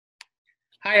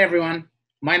Hi everyone,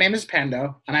 my name is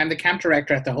Pendo, and I'm the camp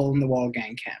director at the Hole in the Wall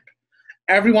Gang Camp.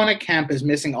 Everyone at camp is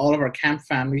missing all of our camp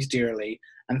families dearly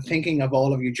and thinking of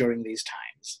all of you during these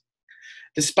times.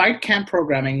 Despite camp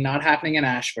programming not happening in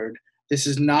Ashford, this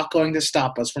is not going to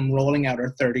stop us from rolling out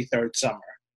our 33rd summer.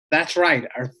 That's right,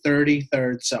 our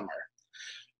 33rd summer.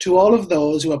 To all of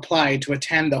those who applied to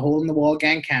attend the Hole in the Wall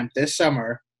Gang Camp this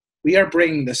summer, we are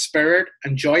bringing the spirit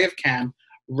and joy of camp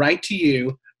right to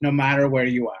you, no matter where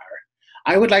you are.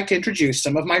 I would like to introduce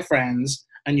some of my friends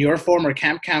and your former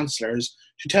camp counselors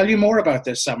to tell you more about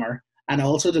this summer and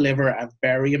also deliver a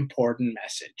very important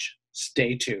message.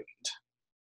 Stay tuned.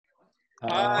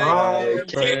 Hi,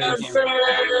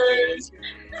 campers!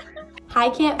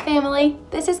 Hi, camp family.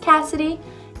 This is Cassidy.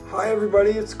 Hi, everybody.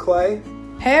 It's Clay.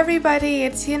 Hey everybody,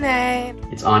 it's Yanae.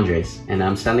 It's Andres, and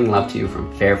I'm sending love to you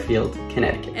from Fairfield,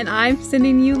 Connecticut. And I'm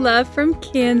sending you love from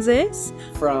Kansas.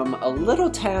 From a little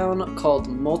town called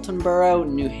Moultonborough,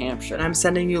 New Hampshire. And I'm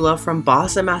sending you love from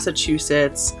Boston,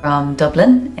 Massachusetts. From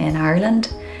Dublin in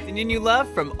Ireland. Sending you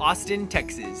love from Austin,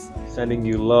 Texas. Sending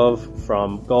you love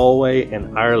from Galway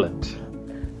in Ireland.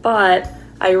 But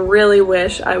I really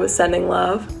wish I was sending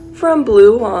love from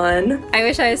Blue Lawn. I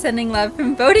wish I was sending love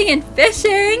from boating and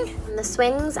fishing. The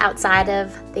swings outside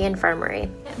of the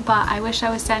infirmary. But I wish I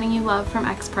was sending you love from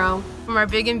X-Pro. From our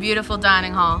big and beautiful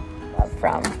dining hall. Love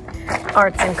from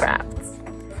arts and crafts.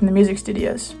 From the music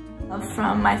studios. Love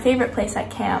from my favorite place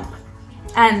at camp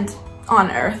and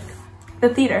on earth, the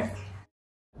theater.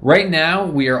 Right now,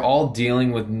 we are all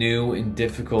dealing with new and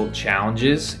difficult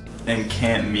challenges. And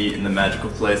can't meet in the magical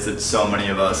place that so many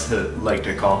of us like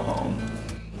to call home.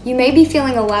 You may be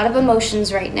feeling a lot of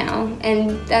emotions right now,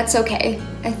 and that's okay.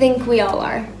 I think we all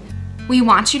are. We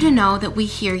want you to know that we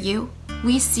hear you,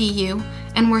 we see you,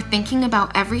 and we're thinking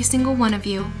about every single one of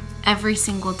you, every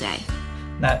single day.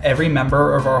 That every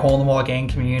member of our Hole in the Wall Gang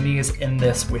community is in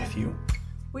this with you.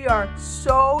 We are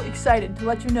so excited to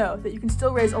let you know that you can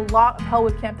still raise a lot of hell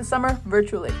with camp this summer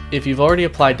virtually. If you've already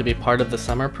applied to be part of the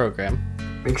summer program,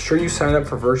 make sure you sign up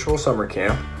for virtual summer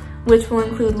camp, which will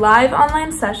include live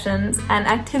online sessions and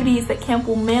activities that camp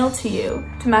will mail to you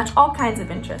to match all kinds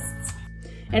of interests.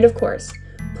 And of course,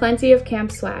 plenty of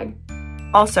camp swag.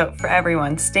 Also, for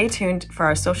everyone, stay tuned for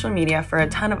our social media for a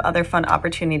ton of other fun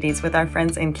opportunities with our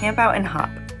friends in Camp Out and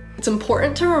Hop. It's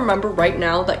important to remember right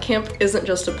now that camp isn't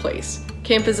just a place.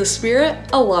 Camp is a spirit,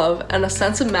 a love, and a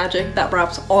sense of magic that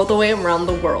wraps all the way around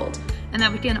the world. And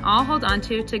that we can all hold on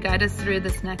to guide us through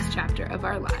this next chapter of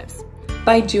our lives.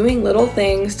 By doing little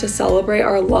things to celebrate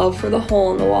our love for the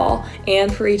hole in the wall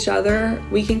and for each other,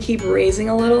 we can keep raising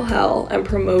a little hell and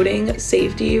promoting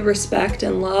safety, respect,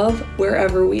 and love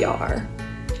wherever we are.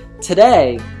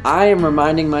 Today, I am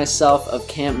reminding myself of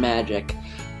Camp Magic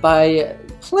by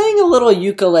playing a little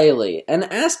ukulele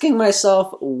and asking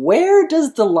myself, where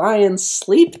does the lion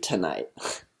sleep tonight?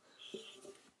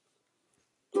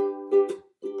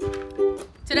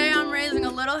 Today I'm raising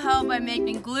a little hell by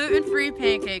making gluten-free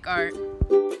pancake art.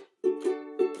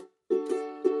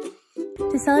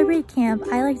 To celebrate camp,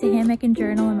 I like to hammock and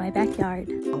journal in my backyard.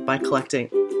 By collecting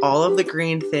all of the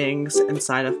green things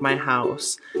inside of my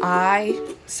house. I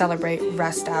celebrate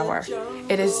rest hour.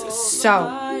 It is so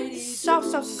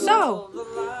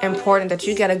important that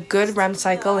you get a good REM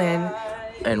cycle in.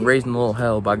 And raising a little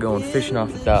hell by going fishing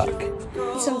off the dock.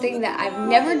 Something that I've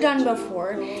never done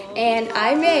before, and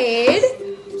I made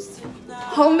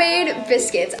homemade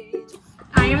biscuits.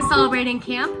 I am celebrating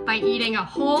camp by eating a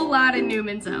whole lot of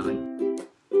Newman's Own.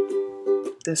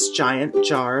 This giant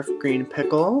jar of green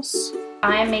pickles.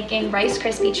 I'm making Rice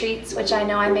Krispie treats, which I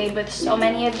know I made with so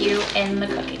many of you in the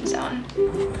cooking zone.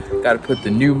 Gotta put the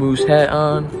new moose hat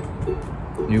on.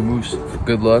 New moose for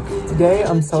good luck. Today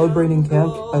I'm celebrating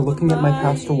camp by looking at my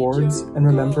past awards and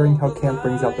remembering how camp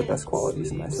brings out the best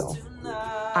qualities in myself.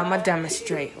 I'ma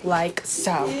demonstrate like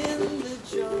so.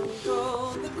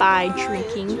 By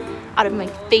drinking out of my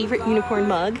favorite unicorn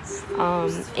mug,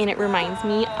 and it reminds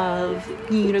me of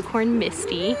Unicorn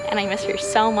Misty, and I miss her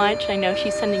so much. I know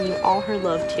she's sending you all her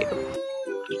love too.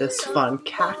 This fun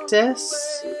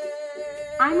cactus.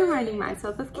 I'm reminding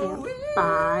myself of camp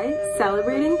by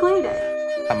celebrating Play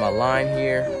Day. Got my line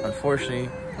here. Unfortunately,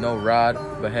 no rod,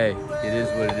 but hey, it is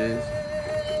what it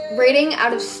is. Rating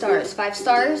out of stars, 5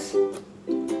 stars?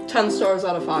 10 stars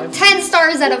out of 5. 10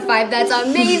 stars out of 5, that's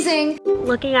amazing!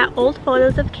 Looking at old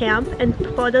photos of camp and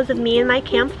photos of me and my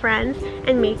camp friends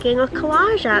and making a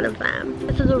collage out of them.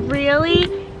 This is a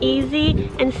really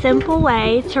easy and simple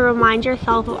way to remind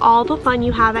yourself of all the fun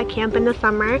you have at camp in the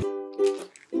summer.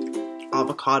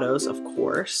 Avocados, of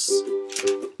course.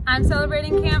 I'm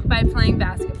celebrating camp by playing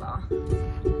basketball.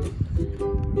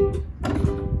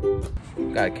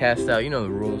 Gotta cast out, you know the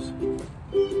rules.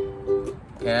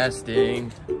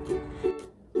 Casting.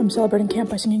 I'm celebrating camp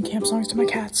by singing camp songs to my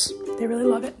cats. They really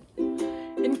love it.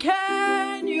 And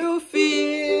can you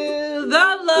feel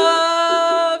the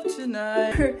love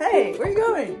tonight? Hey, where are you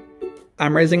going?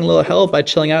 I'm raising a little hell by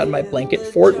chilling out in my blanket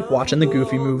fort watching the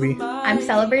Goofy movie. I'm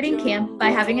celebrating camp by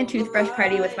having a toothbrush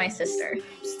party with my sister.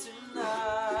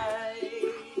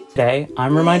 Today,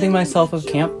 I'm reminding myself of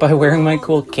camp by wearing my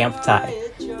cool camp tie.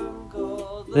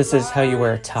 This is how you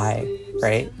wear a tie,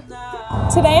 right?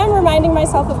 Today I'm reminding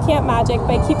myself of camp magic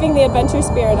by keeping the adventure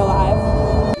spirit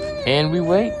alive. And we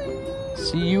wait.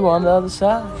 See you on the other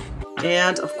side.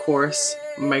 And of course,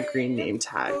 my green name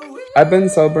tag. I've been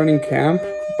celebrating camp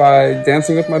by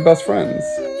dancing with my best friends.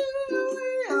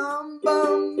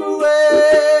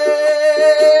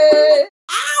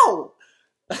 Ow!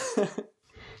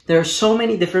 There are so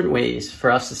many different ways for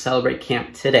us to celebrate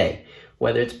camp today,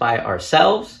 whether it's by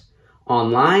ourselves,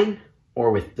 online,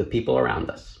 or with the people around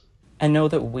us. And know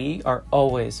that we are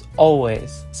always,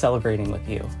 always celebrating with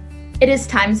you. It is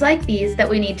times like these that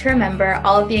we need to remember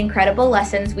all of the incredible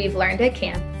lessons we've learned at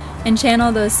camp. And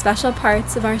channel those special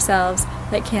parts of ourselves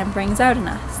that camp brings out in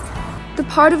us. The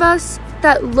part of us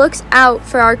that looks out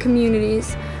for our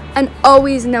communities and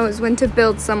always knows when to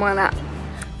build someone up.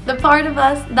 The part of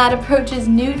us that approaches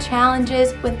new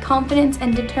challenges with confidence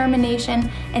and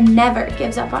determination and never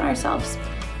gives up on ourselves,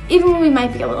 even when we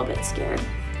might be a little bit scared.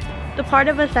 The part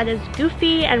of us that is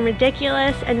goofy and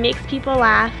ridiculous and makes people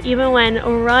laugh even when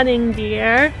running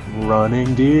deer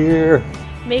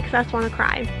makes us want to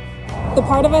cry. The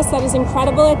part of us that is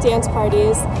incredible at dance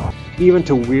parties. Even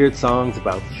to weird songs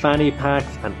about fanny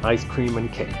packs and ice cream and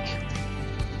cake.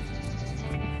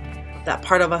 That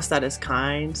part of us that is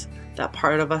kind. That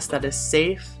part of us that is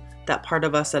safe. That part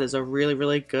of us that is a really,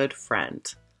 really good friend.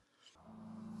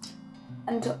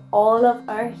 And to all of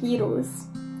our heroes,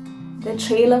 the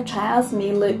trail of trials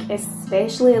may look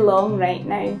especially long right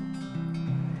now.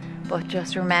 But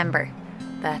just remember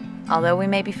that although we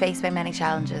may be faced by many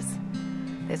challenges,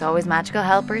 there's always magical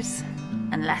helpers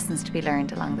and lessons to be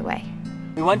learned along the way.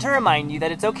 We want to remind you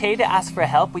that it's okay to ask for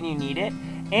help when you need it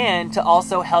and to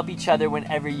also help each other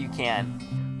whenever you can.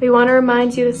 We want to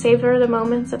remind you to savor the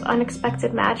moments of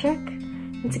unexpected magic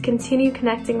and to continue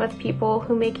connecting with people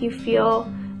who make you feel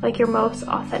like your most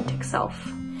authentic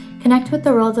self. Connect with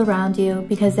the world around you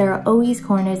because there are always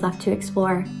corners left to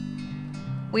explore.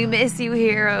 We miss you,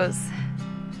 heroes,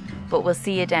 but we'll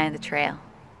see you down the trail.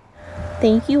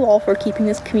 Thank you all for keeping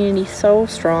this community so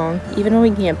strong, even when we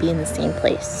can't be in the same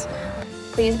place.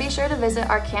 Please be sure to visit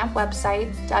our camp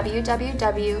website,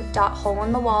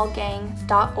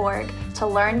 www.holeinthewallgang.org, to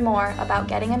learn more about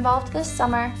getting involved this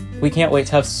summer. We can't wait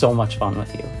to have so much fun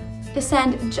with you. To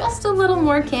send just a little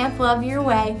more camp love your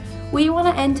way, we want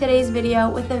to end today's video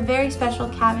with a very special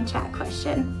cabin chat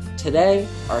question. Today,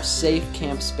 our safe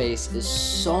camp space is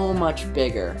so much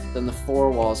bigger than the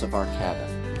four walls of our cabin.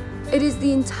 It is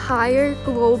the entire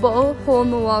global Hole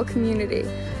in the Wall community,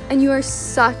 and you are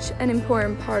such an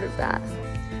important part of that.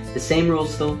 The same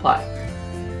rules still apply.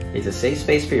 It's a safe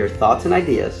space for your thoughts and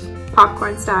ideas.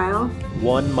 Popcorn style.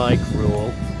 One mic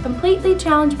rule. Completely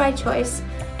challenge by choice.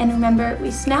 And remember,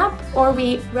 we snap or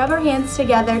we rub our hands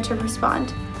together to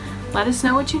respond. Let us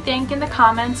know what you think in the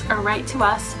comments or write to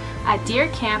us at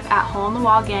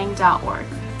dearcamp@holeinthewallgang.org.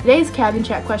 Today's cabin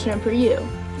chat question for you.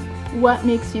 What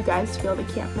makes you guys feel the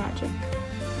camp magic?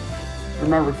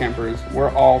 Remember, campers,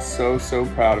 we're all so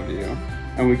proud of you,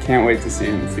 and we can't wait to see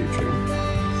you in the future.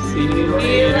 See you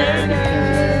later.